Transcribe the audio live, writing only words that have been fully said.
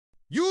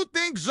You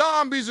think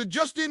zombies are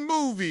just in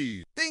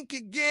movies. Think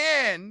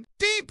again.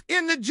 Deep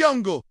in the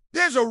jungle,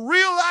 there's a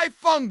real-life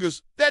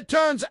fungus that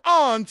turns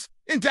ants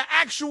into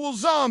actual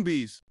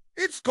zombies.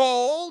 It's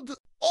called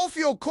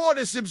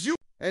Ophiocordyceps,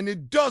 and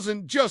it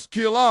doesn't just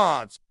kill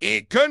ants.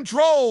 It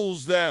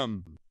controls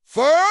them.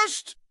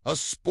 First, a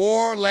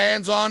spore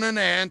lands on an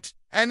ant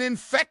and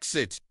infects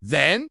it.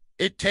 Then,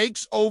 it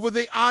takes over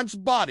the ant's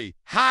body,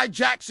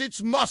 hijacks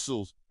its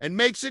muscles, and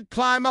makes it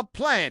climb a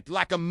plant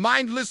like a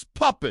mindless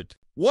puppet.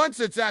 Once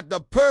it's at the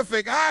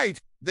perfect height,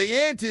 the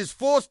ant is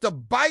forced to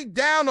bite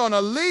down on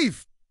a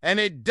leaf, and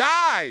it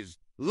dies,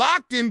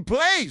 locked in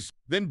place.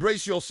 Then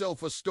brace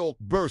yourself, a stalk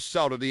bursts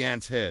out of the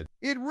ant's head.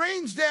 It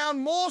rains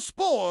down more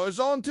spores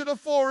onto the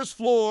forest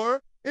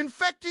floor,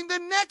 infecting the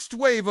next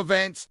wave of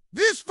ants.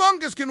 This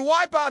fungus can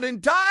wipe out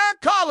entire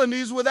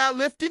colonies without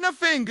lifting a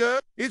finger.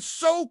 It's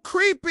so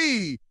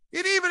creepy.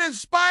 It even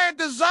inspired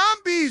the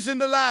zombies in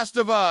The Last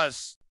of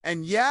Us.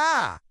 And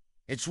yeah,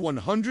 it's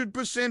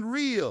 100%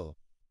 real.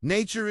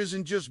 Nature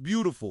isn't just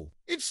beautiful,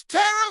 it's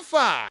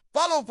terrifying.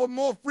 Follow for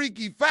more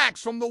freaky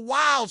facts from the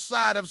wild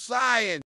side of science.